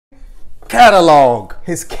catalog.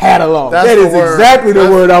 His catalog. That's that is word. exactly the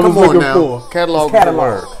word I was looking for. Catalog.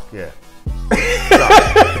 Catalog. Yeah.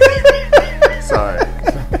 Sorry.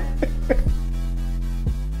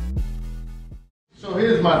 So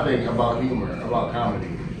here's my thing about humor, about comedy.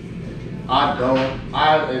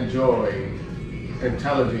 I enjoy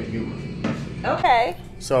intelligent humor. Okay.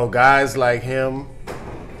 So guys like him,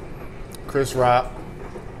 Chris Rock,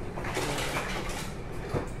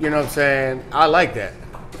 you know what I'm saying? I like that.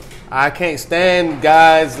 I can't stand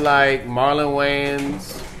guys like Marlon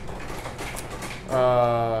Wayans,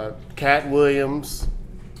 Cat Williams.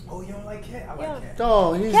 Oh, you don't like Cat? I like Cat.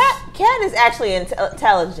 Oh, he's... Cat is actually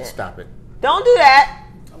intelligent. Stop it. Don't do that.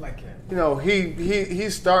 I like Cat. You know, he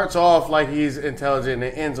starts off like he's intelligent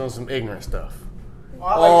and ends on some ignorant stuff. Oh,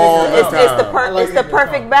 I like ignorant. It's the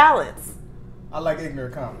perfect balance. I like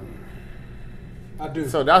ignorant comedy. I do.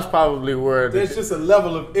 So that's probably where there's just a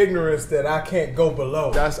level of ignorance that I can't go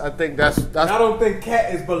below. I think that's. I don't think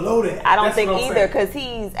Cat is below that. I don't think either because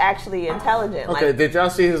he's actually intelligent. Okay, like, did y'all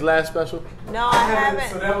see his last special? No, I haven't.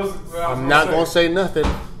 So that was. I'm not gonna say nothing.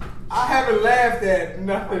 I haven't laughed at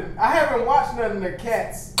nothing. I haven't watched nothing of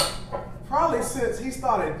Cat's probably since he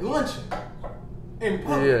started lunching in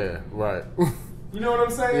public. Yeah, right. You know what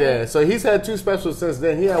I'm saying? Yeah, so he's had 2 specials since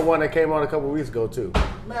then. He had one that came out a couple weeks ago too.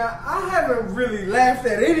 Man, I haven't really laughed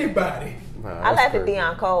at anybody. I laughed at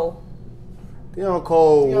Deion Cole. Deion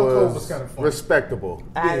Cole was kind of funny. Respectable.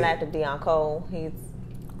 I laughed at Deion Cole.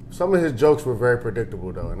 Some of his jokes were very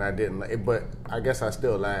predictable though, and I didn't like it, but I guess I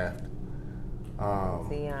still laughed.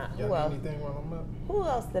 Deion. Who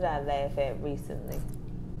else did I laugh at recently?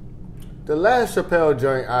 The last Chappelle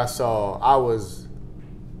joint I saw, I was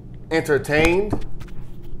entertained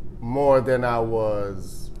more than I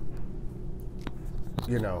was,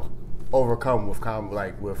 overcome with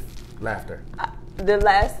with laughter.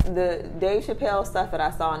 The Dave Chappelle stuff that I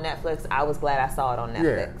saw on Netflix, I was glad I saw it on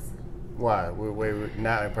Netflix. Yeah. Why? We're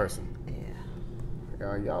not in person.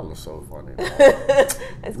 Yeah. Y'all are so funny.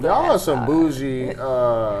 Y'all are some bougie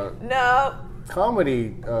no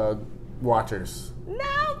comedy watchers. No,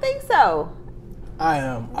 I don't think so. I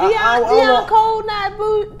am. Deion Cole not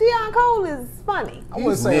bougie. Deion Cole is funny. I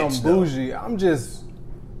wouldn't say I'm bougie. I'm just.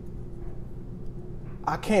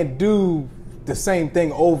 I can't do the same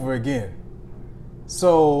thing over again.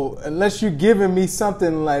 So unless you're giving me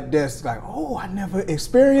something like this, like, oh, I never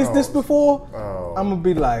experienced this before, I'm gonna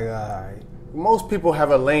be like, all right. Most people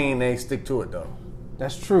have a lane; they stick to it though.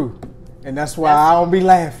 That's true, and that's why I don't be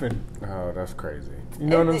laughing. Oh, that's crazy. You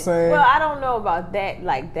know what I'm saying? Well, I don't know about that,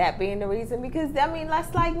 like that being the reason, because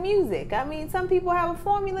that's like music. I mean, some people have a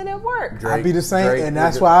formula that works. I be the same, and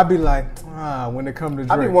that's why I be like, when it comes to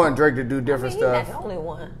Drake. I be wanting Drake to do different stuff. He's not the only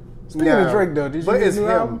one. Speaking of Drake, though, did you get his new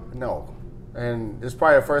album? No, and it's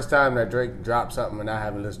probably the first time that Drake dropped something, and I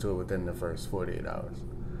haven't listened to it within the first 48 hours.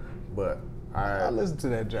 But I listened to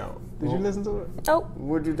that joke. Did you listen to it? Nope.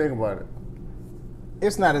 What'd you think about it?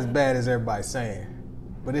 It's not as bad as everybody's saying.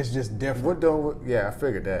 But it's just different. I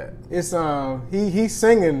figured that. It's he's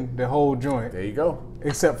singing the whole joint. There you go.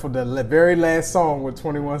 Except for the very last song with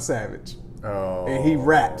 21 Savage. Oh. And he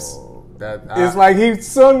raps. It's like he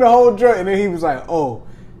sung the whole joint and then he was like, oh,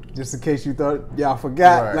 just in case you thought y'all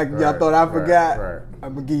forgot, y'all thought I forgot,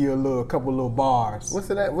 I'm gonna give you a couple little bars. What's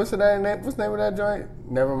the name of that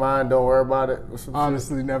joint? Nevermind, don't worry about it.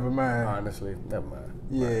 Honestly, never mind. Honestly, never mind.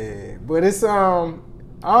 Yeah, right. But it's I'm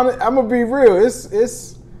gonna be real.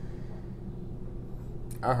 It's.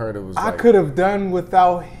 I heard it was. I could have done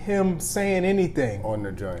without him saying anything on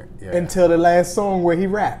the joint until the last song where he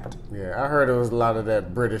rapped. Yeah, I heard it was a lot of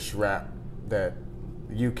that British rap, that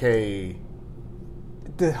UK.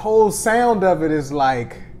 The whole sound of it is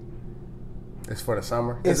like. It's for the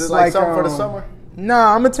summer. Is it like something for the summer?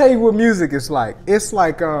 Nah, I'm gonna tell you what music is like. It's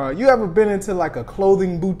like you ever been into like a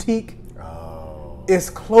clothing boutique?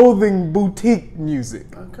 It's clothing boutique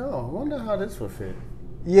music. Okay, I wonder how this would fit.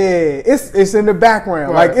 Yeah, it's in the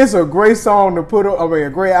background. Right. Like it's a great song to put on. I mean, a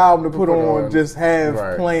great album to put on. Just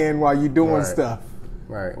have playing while you're doing stuff.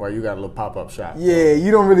 Right, while you got a little pop-up shop. Yeah,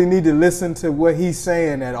 you don't really need to listen to what he's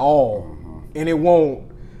saying at all, and it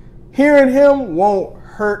won't. Hearing him won't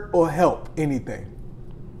hurt or help anything.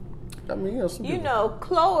 I mean,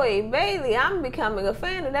 Chloe Bailey. I'm becoming a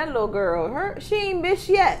fan of that little girl. She ain't bitch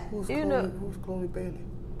yet. Who's Chloe Bailey?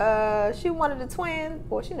 She one of the twins.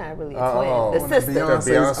 Well, she's not really a twin. The sister.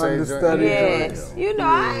 Beyonce's understudy.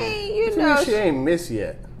 I ain't. She ain't miss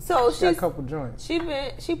yet. So she's got a couple joints.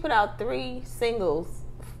 She put out 3 singles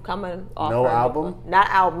coming off. No album. Not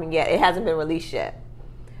album yet. It hasn't been released yet.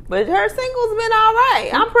 But her single's been all right.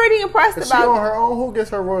 I'm pretty impressed Is about. she on her own? Who gets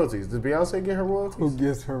her royalties? Does Beyonce get her royalties? Who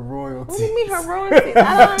gets her royalties? What do you mean her royalties?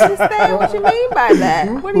 I don't understand what you mean by that.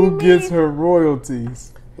 What do you Who mean? gets her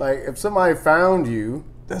royalties? Like, if somebody found you,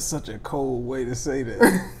 That's such a cold way to say that.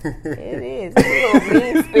 It is. It's a little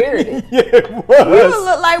mean spirited. Yeah, it You was.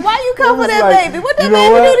 look like, why you come It for was that like, baby? What that you know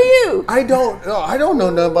baby what? do to you? I don't know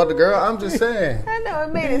nothing about the girl. I'm just saying. I know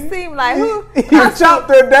it made it seem like who? He chopped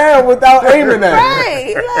her down without aiming at her.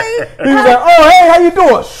 Right. Like, He was like, "Oh, hey, how you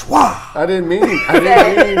doing?" Schwa. I didn't mean. I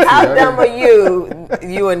didn't mean. how dumb are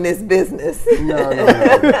you in this business? No.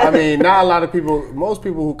 I mean, not a lot of people. Most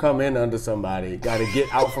people who come in under somebody got to get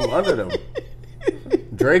out from under them.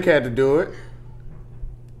 Drake had to do it.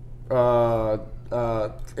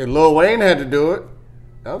 And Lil Wayne had to do it.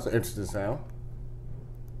 That was an interesting sound.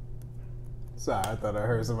 Sorry, I thought I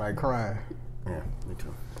heard somebody crying. Yeah, me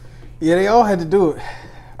too. Yeah, they all had to do it.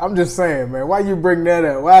 I'm just saying, man. Why you bring that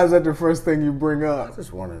up? Why is that the first thing you bring I up?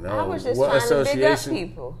 just want to know I was just what trying to big up association.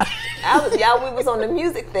 people. We was on the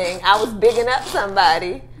music thing. I was bigging up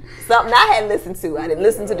somebody. Something I had listened to. I didn't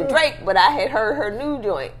listen to the Drake, but I had heard her new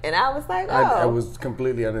joint, and I was like, oh. I was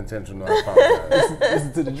completely unintentional. I apologize.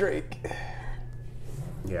 Listen to the Drake.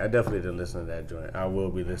 Yeah, I definitely didn't listen to that joint. I will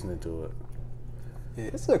be listening to it. Yeah,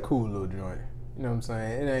 it's a cool little joint. You know what I'm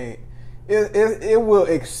saying? It ain't. It will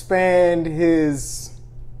expand his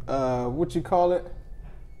what you call it?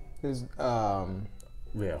 His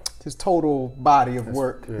Yeah. his total body of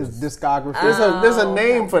work, his discography. There's a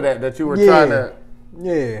name for that you were Yeah. trying to.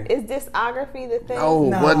 Yeah. Is discography the thing? No,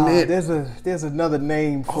 wasn't it? There's another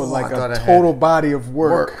name for I like thought a I had total it. body of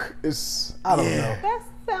work. Work. It's I don't know. That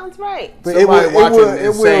sounds right. But Somebody watching it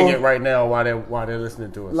is saying will it right now while they're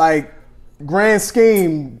listening to us. like grand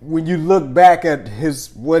scheme when you look back at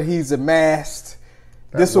what he's amassed.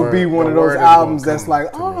 This will be one of those albums that's like,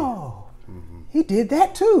 oh, he did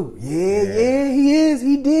that too. Yeah, he is.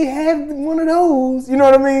 He did have one of those. You know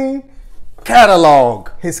what I mean? Catalog.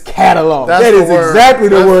 His catalog. That's That the is word. exactly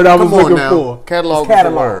the word I was Come on looking now. for. Catalog. His Is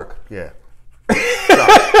the word. Yeah.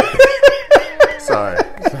 Sorry.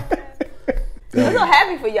 I'm so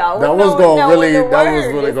happy for y'all. That was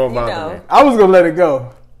really going to bother me. I was gonna let it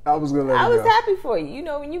go. I was happy for you. You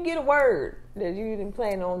know, when you get a word that you didn't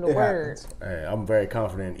plan on the It word. happens. Hey, I'm very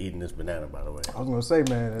confident in eating this banana, by the way. I was gonna say,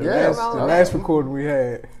 man, the Yeah, last recording we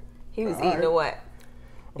had, He was eating a what?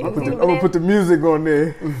 He I'm was eating a gonna put the music on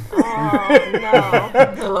there.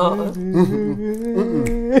 Oh,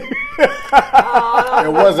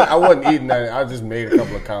 It wasn't. I wasn't eating that. I just made a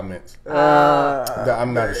couple of comments that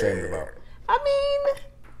I'm not ashamed about. I mean,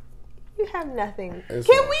 you have nothing. It's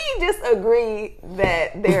Can all- we just agree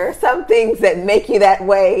that there are some things that make you that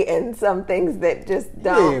way and some things that just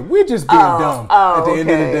don't? Yeah, we're just being dumb at the end of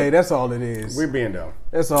the okay. day. That's all it is. We're being dumb.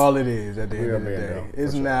 That's all it is at the end We are of the being day. dumb,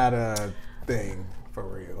 It's for sure. not a thing for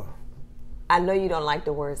real. I know you don't like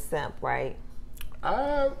the word simp, right?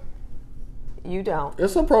 You don't.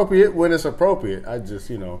 It's appropriate when it's appropriate. I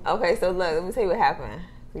just, Okay, so look, let me tell you what happened.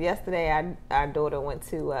 Yesterday, our daughter went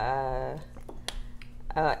to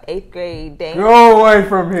 8th grade dance, Go away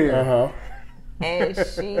from here. Uh-huh. and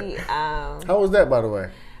she. How was that, by the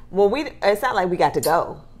way? Well, it's not like we got to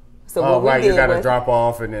go. So Oh, what we right. did You got to was, drop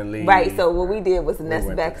off and then leave. Right, so what we did was the next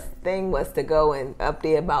went best to thing was to go and up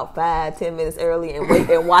there about 5-10 minutes early and wait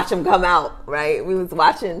and watch them come out, right? We was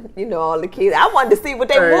watching, all the kids. I wanted to see what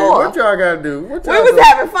they Hey, wore. what y'all got to do? We was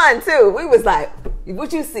having fun, too. We was like,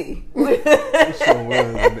 what you see? So,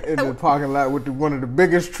 in the parking lot with one of the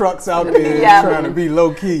biggest trucks out there Yeah. trying to be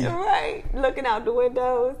low key. Right, looking out the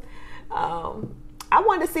windows. I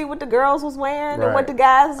wanted to see what the girls was wearing and Right. what the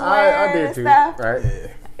guys was wearing I did and too. stuff.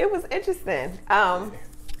 Right. It was interesting.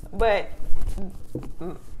 But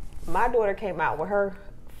my daughter came out with her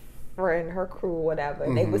friend, her crew, whatever,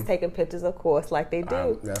 and they was taking pictures, of course, like they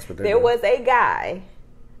do. That's what they There do. was a guy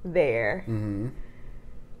there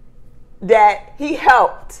that he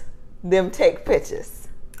helped them take pictures.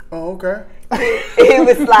 Oh, okay. He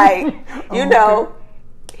was like,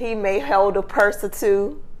 he may hold a purse or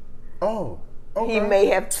two. Oh, okay. He may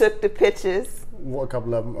have took the pictures. A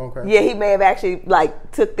couple of them. Okay. Yeah, he may have actually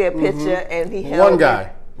took their picture and he held One it.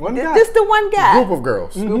 guy. One guy. Just the one guy. Group of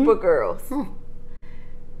girls. Group of girls.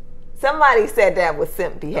 Somebody said that was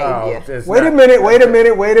simp behavior. It's Wait a not-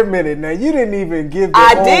 minute. Now, you didn't even give the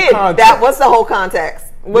I whole did. context. That was the whole context.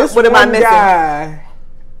 This What am I one missing? guy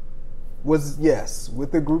was,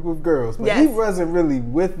 with a group of girls, but he Yes. wasn't really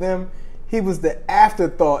with them. He was the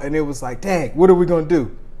afterthought, and it was like, dang, what are we going to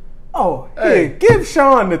do? Oh, Hey. here, give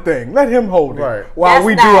Sean the thing. Let him hold it Right. while That's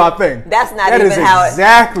we do not- our thing. that's not That even is how it-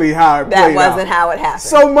 exactly how it That played wasn't out. how it happened.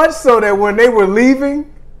 So much so that when they were leaving,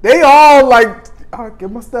 they all I'll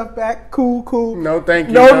get my stuff back. Cool. No, thank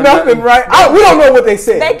you. No, nothing, right? We don't know what they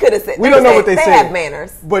said. They could have said. We don't know what they said. They have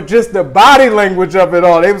manners. But just the body language of it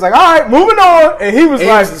all. They was like, all right, moving on. And he was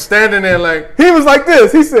like. Standing there like. He was like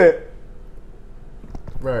this. He said.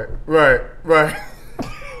 Right. That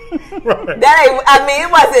ain't, I mean,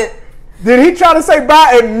 it wasn't. Did he try to say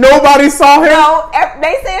bye and nobody saw him? No,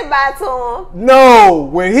 they said bye to him. No,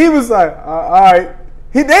 when he was like, all right.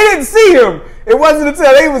 They didn't see him. It wasn't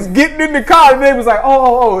until they was getting in the car and they was like,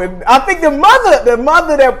 oh. And I think the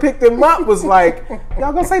mother that picked him up was like,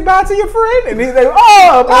 y'all gonna say bye to your friend? And he's like,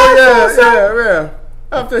 yeah.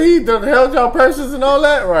 After he done held y'all purses and all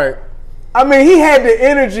that, right? I mean, he had the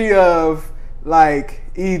energy of like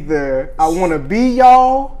either I want to be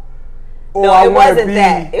y'all. Or no, it wasn't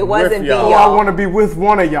that. It wasn't be y'all. Or I want to be with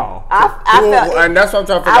one of y'all. I felt, and that's what I'm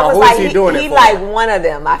trying to figure out. Who is he doing it for? He like one of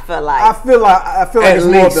them. I feel like it's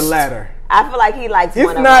more of the latter. I feel like he likes one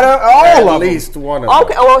of them. If not all of them. At least one of them.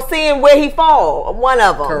 Okay, well, seeing where he fall, one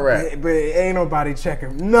of them. Correct. But ain't nobody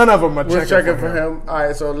checking. None of them are checking for him. All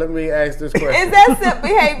right, so let me ask this question. Is that simp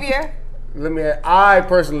behavior? I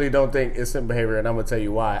personally don't think it's simp behavior, and I'm gonna tell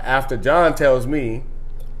you why. After John tells me,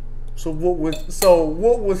 so what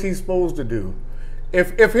was he supposed to do?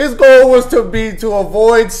 If his goal was to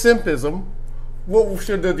avoid simpism, what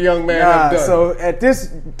should the young man have done? So at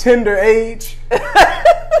this tender age,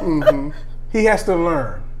 he has to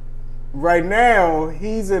learn. Right now,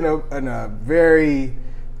 he's in a very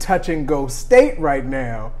touch and go state right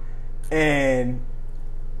now, and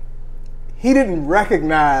he didn't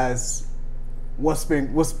recognize what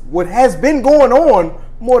has been going on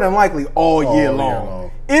more than likely all year long,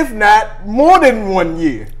 if not more than 1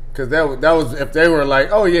 year. Because that was if they were like,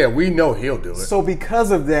 oh yeah, we know he'll do it. So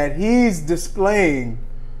because of that, he's displaying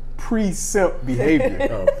pre-simp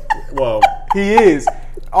behavior. Well, he is.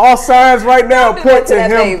 All signs right now point to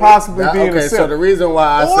him possibly being a simp. So the reason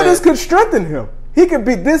why I said this could strengthen him. He could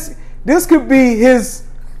be this. This could be his.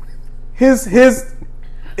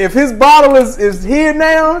 If his bottle is here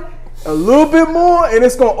now, a little bit more, and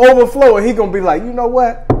it's gonna overflow, and he gonna be like, you know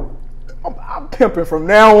what? I'm pimping from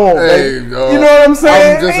now on. Hey, you know what I'm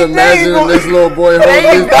saying? I'm just imagining this little boy holding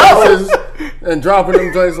his purses and dropping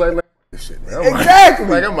them joints like shit, man.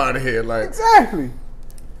 Exactly. I'm out of here. Like exactly.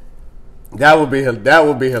 That would be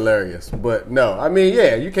hilarious. But no, I mean,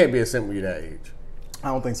 yeah, you can't be a simp when you're that age. I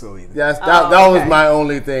don't think so either. That was my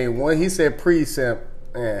only thing. When he said pre-simp,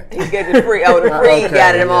 he get the free. Oh, the free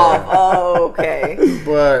got him off. Oh, okay.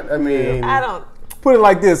 But I mean, I don't. Put it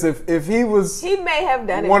like this: if he was, he may have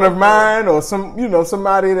done it. One of mine, or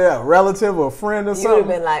somebody that a relative or a friend or something. You'd have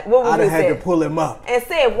been like, what would I'd have had to pull him up and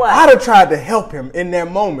said what? I'd have tried to help him in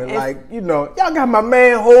that moment, y'all got my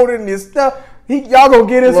man holding this stuff. Y'all gonna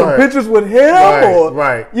get in some pictures with him,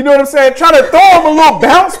 right? You know what I'm saying? Try to throw him a little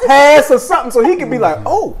bounce pass or something so he can be like,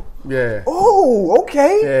 oh. Yeah. Oh,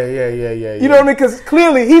 okay. Yeah. You know what I mean? Because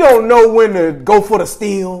clearly he don't know when to go for the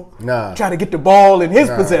steal. Nah. Try to get the ball in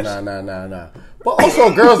his possession. Nah. But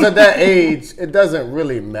also, girls at that age, it doesn't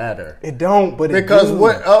really matter. It don't, but because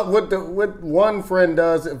what one friend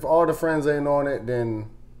does, if all the friends ain't on it, then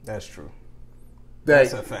that's true.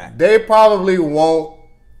 That's a fact. They probably won't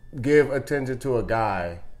give attention to a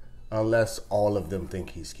guy unless all of them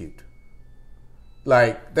think he's cute.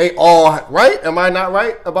 Like, they all, right? Am I not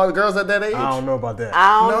right about the girls at that age? I don't know about that.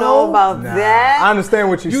 I don't know about that. I understand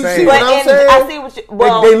what you're saying. See what I'm saying? I see what you,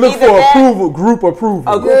 well, they look for approval, group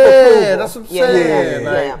approval. A group approval. Yeah, that's what I'm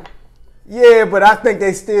saying. Yeah, but I think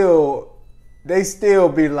they still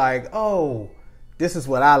be like, oh, this is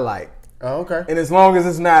what I like. Oh, okay. And as long as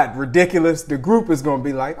it's not ridiculous, the group is going to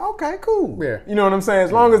be like, okay, cool. Yeah. You know what I'm saying?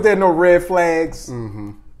 As long as there are no red flags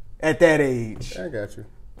at that age. I got you.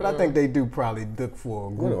 But I think they do probably look for a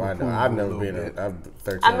group. What do I know? I've never been a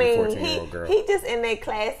 13 I mean, 14-year-old girl. he just in their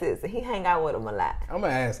classes. He hang out with them a lot. I'm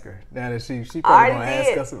going to ask her. Now that she probably going to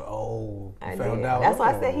ask us. I found out. That's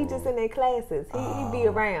why I said he just in their classes. He be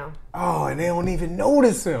around. Oh, and they don't even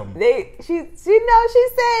notice him. She said,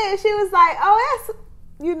 she was like, oh, that's,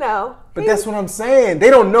 But that's what I'm saying. They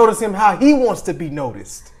don't notice him how he wants to be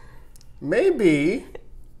noticed. Maybe.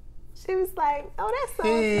 She was like, oh, that's so.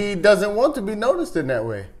 He doesn't want to be noticed in that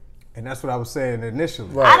way. And that's what I was saying initially.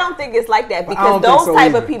 Right. I don't think it's like that because those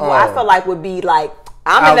type of people I feel like would be like,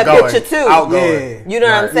 I'm in the picture too. Outgoing. You know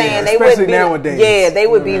what I'm saying? Yeah, they would be nowadays. Yeah, they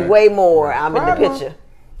would be way more. I'm in the picture.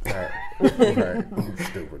 Right.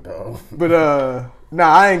 Stupid dog. But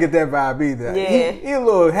I ain't get that vibe either. Yeah. He a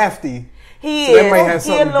little hefty. He so is. That might have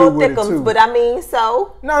something He a little to do with it too. But I mean,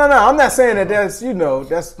 so. No. I'm not saying that that's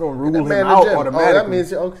gonna rule him out automatically. That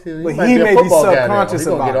means but he may be subconscious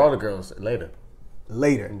about it. He gonna get all the girls later.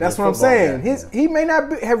 That's what I'm saying. He may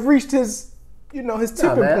not have reached his you know, his Nah,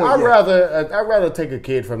 tipping man, point. I'd rather take a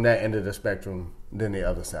kid from that end of the spectrum than the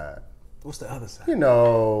other side. What's the other side? You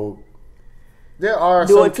know, there are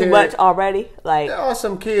Doing some too kids, much already. Like there are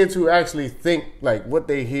some kids who actually think like what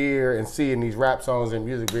they hear and see in these rap songs and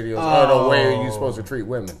music videos are the way you're supposed to treat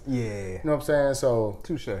women. Yeah. You know what I'm saying? So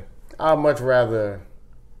Touche. I'd much rather,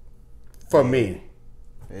 for me,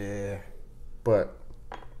 Yeah. but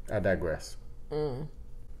I digress.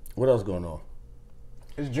 What else going on?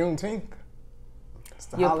 It's Juneteenth. It's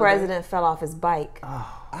the your holiday. president fell off his bike.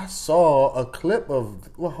 I saw a clip of.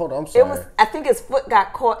 Well, hold on. I'm sorry. I think his foot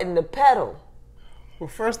got caught in the pedal. Well,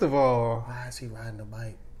 first of all, Why is he riding a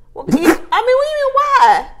bike? Well, what do you mean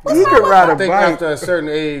why? he could ride I a think bike. after a certain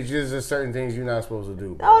age, there's just certain things you're not supposed to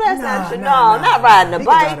do. Oh, that's not true. Not riding a He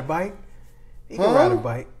bike. can ride a bike. He can ride a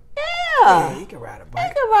bike. Yeah. Yeah, he can ride a He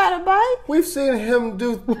bike. can ride a bike. We've seen him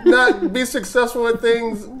not be successful at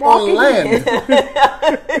things on land.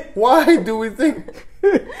 Why do we think?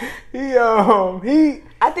 He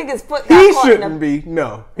I think his foot got caught in shouldn't the be.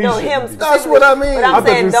 No, he No, shouldn't him. be. That's what I mean. But I I'm thought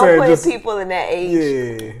you saying were don't saying put just- people in that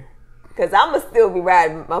age. Yeah. Because I'm going to still be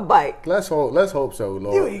riding my bike. Let's hope so, You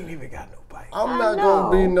Lord. ain't even got no bike. I'm I not know.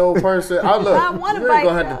 gonna be no person. I look. I want a You ain't bike,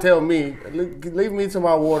 gonna have to though. tell me. Leave me to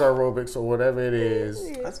my water aerobics or whatever it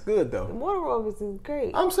is. That's good though. Water aerobics is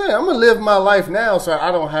great. I'm saying I'm gonna live my life now, so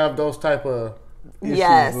I don't have those type of. Issues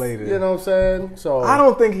Yes. later. You know what I'm saying? So I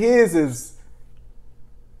don't think his is.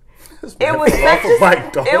 It was off a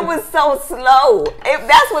bike, dog. it was so slow.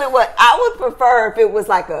 That's what it was. I would prefer if it was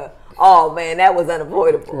like oh man, that was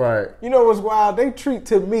unavoidable. Right. You know what's wild? They treat,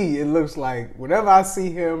 to me, it looks like whenever I see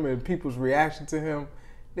him and people's reaction to him,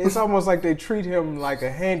 it's almost like they treat him like a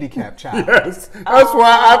handicapped child. Yes. That's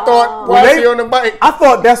why I thought. Why is he on the bike? I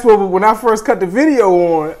thought that's what, when I first cut the video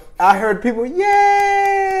on, I heard people, yay!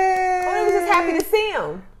 I was just happy to see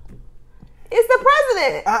him. It's the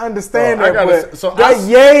president. I understand Oh, I that, gotta- but so that I-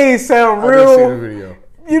 yay sound I did see the real. video.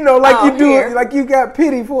 You know, like Oh, you do, here. like you got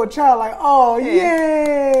pity for a child, like, oh,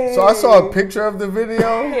 yay! So I saw a picture of the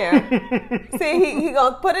video. Here. See, he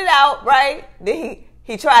gonna put it out, right? Then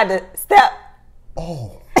he tried to step.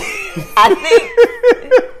 Oh. I think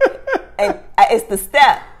and it's the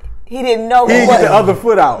step. He didn't know He didn't what. get the other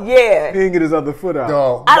foot out. Yeah. He didn't get his other foot out.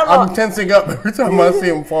 Dog, I don't know. I'm tensing up every time I see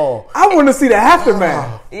him fall. I want to see the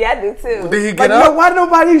aftermath. Yeah, I do too. Did he Like, get you know, up? why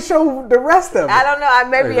nobody show the rest of it? I don't know. I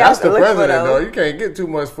maybe Hey, I that's have to the look for president, though. those. You can't get too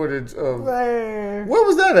much footage of. Man. Where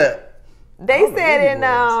was that at? They said in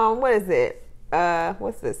was. what is it?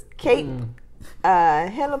 What's this? Cape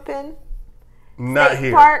Hennepin. Not State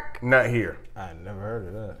here. Park. Not here. I never heard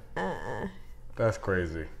of that. That's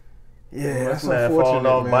crazy. Yeah, that's Man unfortunate, falling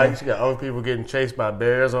off man. bikes. You got other people getting chased by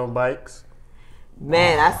bears on bikes.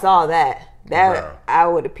 Man, I saw that. That Bruh. I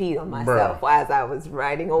would have peed on myself Bruh. as I was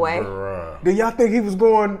riding away. Bruh. Do y'all think he was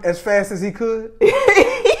going as fast as he could?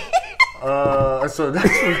 So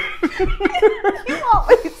that's You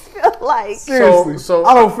always feel like Seriously. so-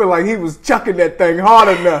 I don't feel like he was chucking that thing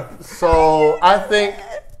hard enough. so I think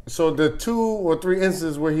so. The 2 or 3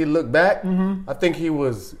 instances where he looked back, I think he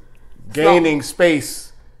was gaining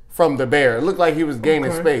space from the bear. It looked like he was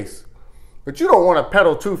gaining space, but you don't want to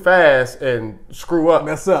pedal too fast and screw up.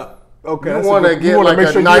 Mess up. Okay. You that's want to you get wanna like make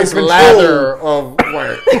a sure you're in nice control. lather of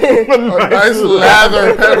a nice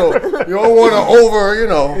lather pedal. You don't want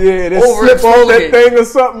to Yeah, they over slip on that exfoliate. thing or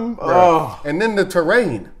something. Oh, And then the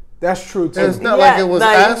terrain. that's true too. It's not like it was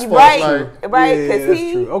asphalt. right, Like, right, Yeah, because that's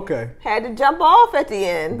he true. Okay. had to jump off at the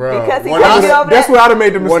end Bruh, because he when couldn't I- get over That's that. where I'd have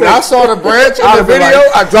made the mistake. when I saw the branch in I'd the have been video,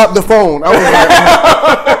 like- I dropped the phone.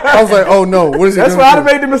 I was like, oh no, what is he That's doing? where I'd have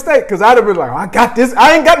made the mistake, because I'd have been like, I got this.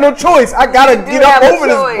 I ain't got no choice. I gotta get up have a over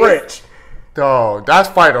this choice. branch. Dog, that's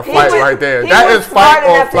fight or He flight was- right there. he That was is fight smart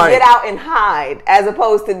or enough to flight. get out and hide, as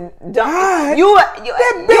opposed to jump. Hide? Your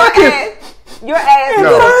bear your ass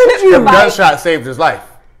No, would have flipped the the bike. gunshot saved his life.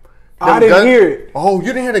 I Them didn't hear it. Oh, you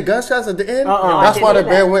didn't hear the gunshots at the end? Uh-uh. That's I why the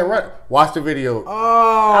didn't hear bear that. went right. Watch the video.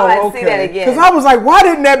 Oh, had to okay. see that again. Because I was like, why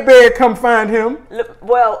didn't that bear come find him?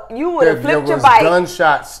 Well, you would have there flipped your was bike,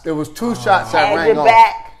 gunshots. There was 2 shots that had rang your off.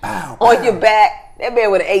 back Pow, on pow. your back. That bear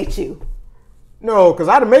would have ate you. No, because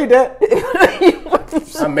I'd have made that.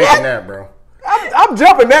 I'm making that, bro. I'm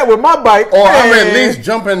jumping that with my bike. Or I'm Man. at least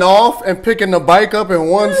jumping off and picking the bike up in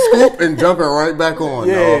one scoop and jumping right back on.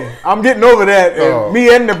 Yeah, dog. I'm getting over that. And Oh.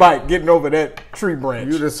 me and the bike getting over that tree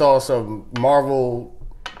branch. You just saw some Marvel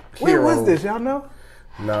Where heroes. was this? Y'all know?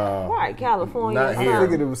 Nah. Right, California. Not or here. I something.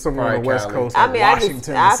 figured it was somewhere on the Probably West Cali. Coast. I Like mean, I Washington just-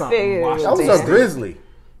 or I something. figured it was That was Washington. a grizzly.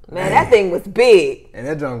 Man, that thing was big. And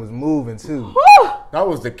that junk was moving too. Whew. That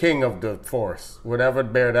was the king of the forest. Whatever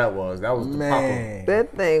bear that was. That was the papa. Man.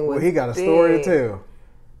 That thing was Well, he got a story to big. tell.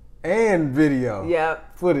 and video.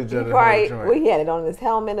 Yep. Footage of the Right. whole Well, joint. he had it on his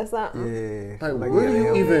helmet or something. Yeah. Like, where do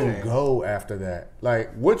you even go after that?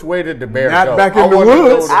 Like, which way did the bear Not go? back in the wanna go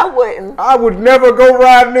woods. to- I wouldn't. I would never go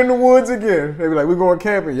riding in the woods again. They be like, we're going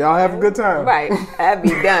camping. Y'all have a good time. Right. That'd be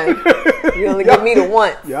done. You only give me the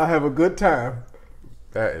once. Y'all have a good time.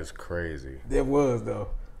 That is crazy. It was, though.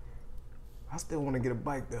 I still want to get a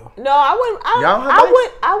bike, though. No, I wouldn't. Y'all have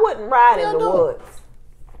bikes? I wouldn't ride Yeah, in the no. woods.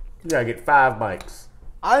 You gotta get 5 bikes.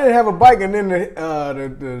 I didn't have a bike, and then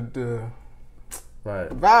the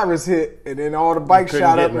Right. virus hit, and then all the bikes couldn't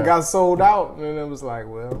shot get up and none. got sold out, and it was like,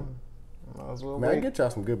 well, might as well Man, wait. get y'all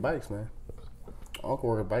some good bikes, man. Uncle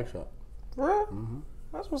work at a bike shop. For real?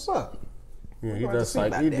 That's what's up. Yeah, he I'd like to does see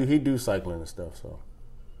about cycle. that. He do cycling and stuff. So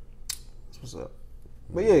That's what's up.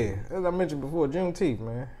 But yeah, as I mentioned before, Juneteenth,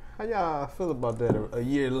 man. How y'all feel about that a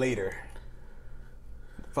year later?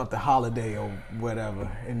 About the holiday or whatever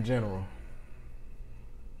in general.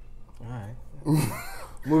 All right.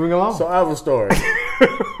 Moving along. I have a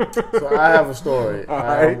story. All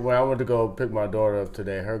right. When I went to go pick my daughter up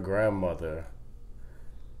today, her grandmother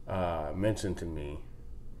mentioned to me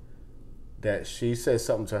that she said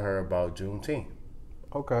something to her about Juneteenth.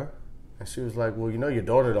 Okay. And she was like, well, you know, your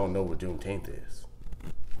daughter don't know what Juneteenth is.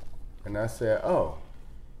 And I said, oh,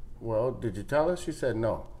 well, did you tell her? She said,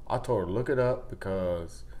 no. I told her to look it up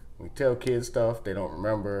because when we tell kids stuff, they don't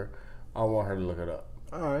remember. I want her to look it up.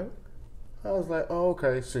 All right. I was like, oh,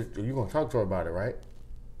 okay. So you're going to talk to her about it, right?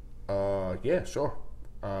 Yeah, sure.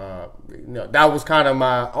 That was kind of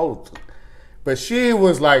my oath. But she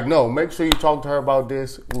was like, no, make sure you talk to her about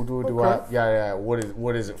this. Okay. Yeah.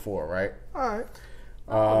 What is it for, right? All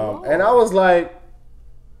right. And I was like,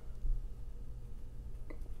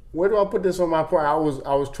 where do I put this on my I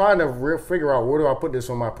was trying to figure out where do I put this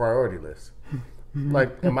on my priority list.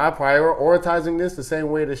 Like, am I prioritizing this the same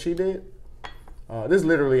way that she did? This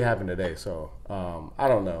literally happened today, so I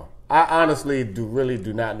don't know. I honestly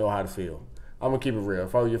do not know how to feel. I'm gonna keep it real.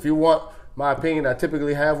 If you want my opinion, I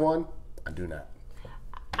typically have one. I do not.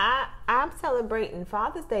 I'm celebrating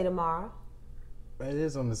Father's Day tomorrow. It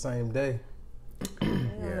is on the same day.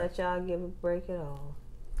 I'm gonna let y'all give a break at all.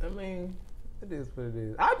 I mean, it is what it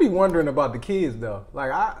is. I'd be wondering about the kids though.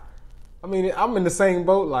 Like I mean, I'm in the same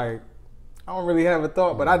boat. Like I don't really have a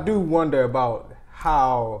thought, but I do wonder about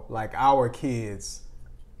how like our kids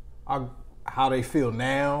are, how they feel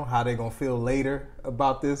now, how they gonna feel later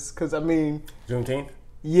about this. Because I mean, Juneteenth.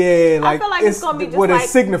 yeah, like, feel like it's gonna be just what like- it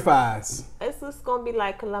signifies. It's just gonna be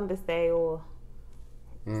like Columbus Day or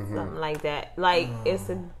something like that. Like it's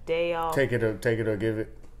a day off. Take it or give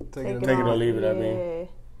it. Take it Take it or off, leave it, I mean. yeah.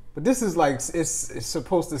 But this is like it's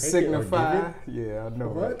supposed to Take it or signify. give Yeah, I know.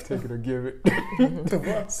 What? Right? Take it or give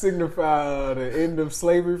it. Signify the end of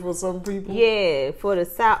slavery for some people. Yeah, for the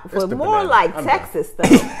South, for the more banana. like I'm Texas stuff.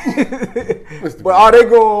 But are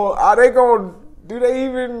they going? Do they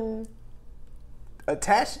even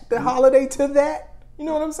attach the holiday to that? You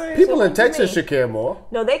know what I'm saying? People in what you Texas mean? should care more.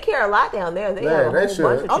 No, they care a lot down there. They Yeah, have a they whole should.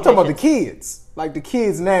 bunch of I'm talking about the traditions. kids. Like the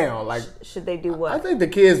kids now. Like Should they do what? I think the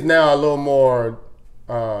kids now are a little more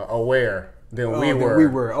aware than we were. We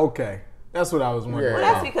were okay. That's what I was wondering. Yeah.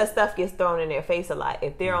 Well, that's because stuff gets thrown in their face a lot.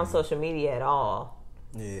 If they're on social media at all,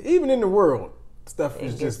 Yeah, even in the world, stuff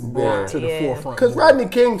is gets just brought to the yeah. forefront. Because more. Rodney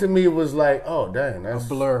King to me was like, oh dang, that's A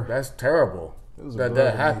blur. That's terrible was a that blur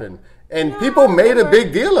that to me. happened. And people made a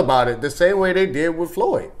big deal about it, the same way they did with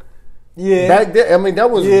Floyd. Yeah, Back then, I mean, that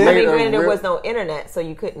was Yeah. I made mean, a granted, there real- was no internet, so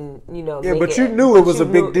you couldn't, Yeah, make but you knew it was you a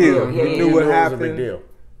big deal. Yeah, You yeah, knew yeah. what it was a happened. big deal.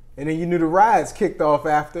 and then you knew the riots kicked off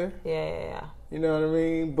after. Yeah. You know what I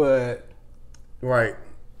mean? But Right.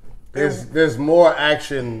 There's more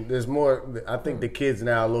action. There's more. I think the kids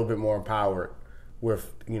now are a little bit more empowered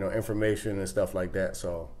with information and stuff like that.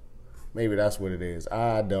 So maybe that's what it is.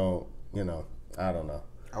 I don't know.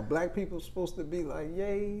 are black people supposed to be like,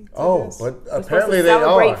 yay? To Oh, this? but supposed apparently to they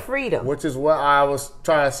celebrate are. freedom. Which is what I was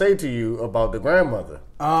trying to say to you about the grandmother.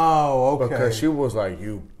 Oh, okay. Because she was like,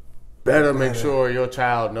 you better make sure your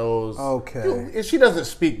child knows. Okay. Dude, she doesn't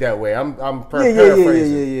speak that way. I'm yeah.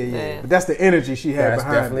 paraphrasing. Yeah. But that's the energy she had That's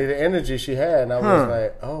behind definitely it. the energy she had. And I was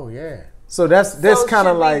like, oh, yeah. So that's So kind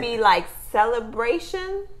of should like we be like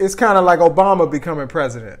celebration? it's kind of like Obama becoming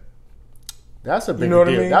president. That's a bigger know what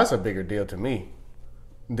I deal. mean? That's a bigger deal to me.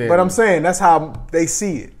 But I'm saying that's how they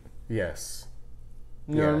see it. Yes.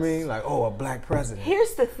 You know what I Yes. mean? Like, oh, a black president.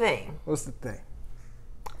 Here's the thing. What's the thing?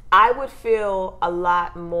 I would feel a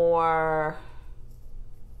lot more,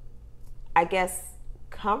 I guess,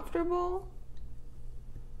 comfortable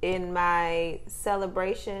in my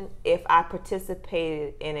celebration if I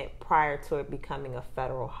participated in it prior to it becoming a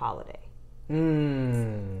federal holiday.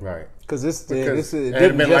 Right. Because it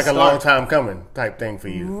had been like a long time coming type thing for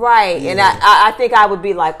you. Right. And I think I would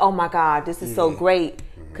be like, oh my God, this is so great.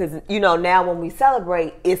 Because, now when we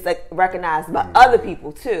celebrate, it's like recognized by other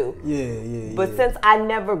people too. Yeah. But since I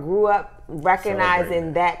never grew up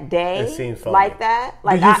recognizing that day like that.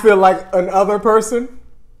 Do you feel like another person?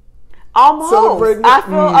 Almost.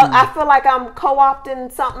 I feel like I'm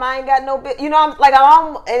co-opting something I ain't got no bit. Even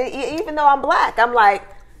though I'm black, I'm like,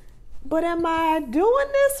 but am I doing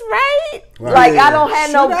this right? Like I don't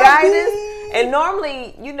have no guidance. And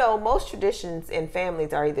normally, most traditions in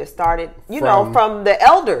families are either started, from the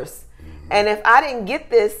elders. And if I didn't get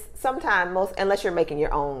this, unless you're making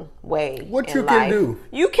your own way. What you can do.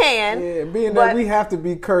 You can. Yeah, being that we have to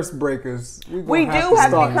be curse breakers. We do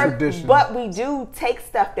have to be curse, but we do take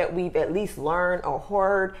stuff that we've at least learned or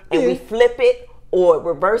heard and we flip it or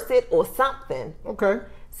reverse it or something. Okay.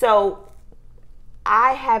 So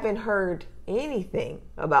I haven't heard anything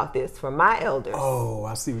about this from my elders. Oh,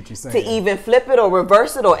 I see what you're saying. To even flip it or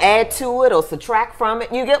reverse it or add to it or subtract from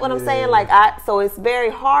it. You get what I'm saying? So it's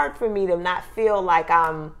very hard for me to not feel like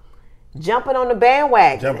I'm jumping on the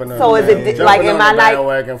bandwagon. Am I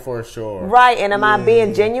bandwagon for sure? Right, and am I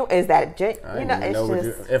being genuine? Is that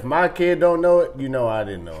if my kid don't know it, I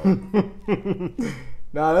didn't know it.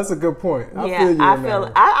 Nah, that's a good point. I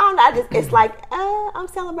feel it's like I'm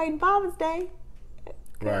celebrating Father's Day.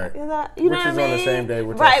 Right. You know Which what I is mean? on the same day.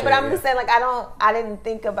 Right, but I'm just saying, I didn't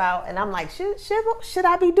think about, and I'm like, should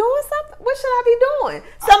I be doing something? What should I be doing?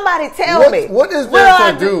 Somebody tell me. What is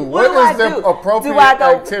there to do? What is the appropriate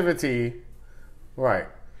activity? Right.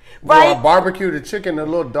 Right. Do I barbecue the chicken a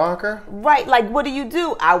little darker? Right. Like, what do you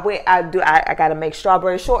do? I gotta make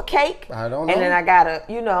strawberry shortcake. I don't know. And then I gotta,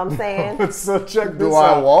 what I'm saying? So check this out. Do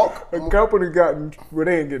I walk? A company they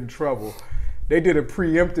didn't get in trouble. They did a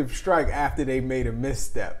preemptive strike after they made a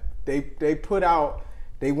misstep. They put out,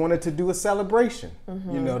 they wanted to do a celebration.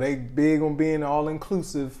 They big on being all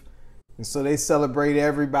inclusive. And so they celebrate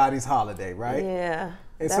everybody's holiday, right? Yeah.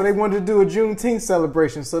 And so they wanted to do a Juneteenth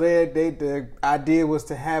celebration. So the idea was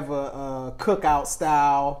to have a cookout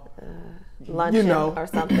style. Luncheon or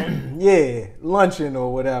something. Yeah, luncheon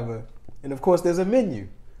or whatever. And of course there's a menu.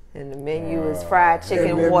 And the menu is fried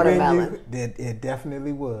chicken and watermelon. It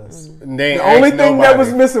definitely was. The only thing that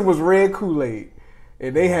was missing was red Kool-Aid.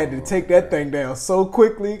 And they had to take that thing down so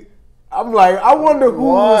quickly. I'm like, I wonder who.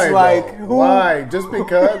 Why? Just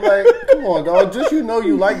because? Like, come on, dog. Just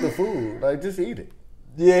you like the food. Like, just eat it.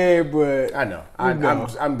 Yeah, but I know.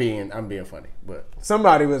 I'm being funny, but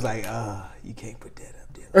somebody was like, you can't put that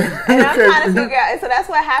up there. And I'm trying to figure out. So that's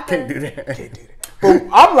what happened. Can't do that. But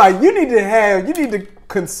I'm like, you need to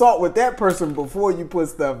consult with that person before you put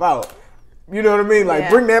stuff out. You know what I mean? Like,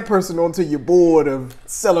 bring that person onto your board of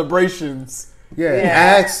celebrations.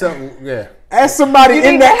 Ask something. Yeah. Ask somebody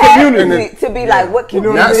in that community to be like, what can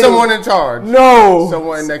not someone in charge. No,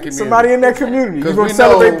 someone in that community. Somebody in that community. You're gonna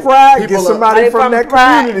celebrate Pride. Get somebody from that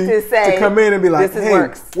community to come in and be like, "Hey,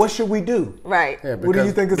 what should we do?" Right. Yeah, what do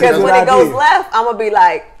you think is a good idea? Because when it goes left, I'm gonna be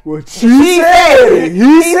like, "What she said?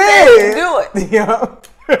 He said, do it." Yeah.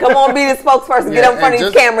 Come on, be the spokesperson. Get up in front of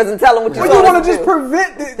these cameras and tell them what you want. You want to just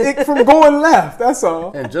prevent it from going left. That's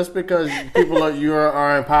all. And just because you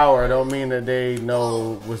are in power, don't mean that they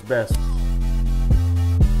know what's best.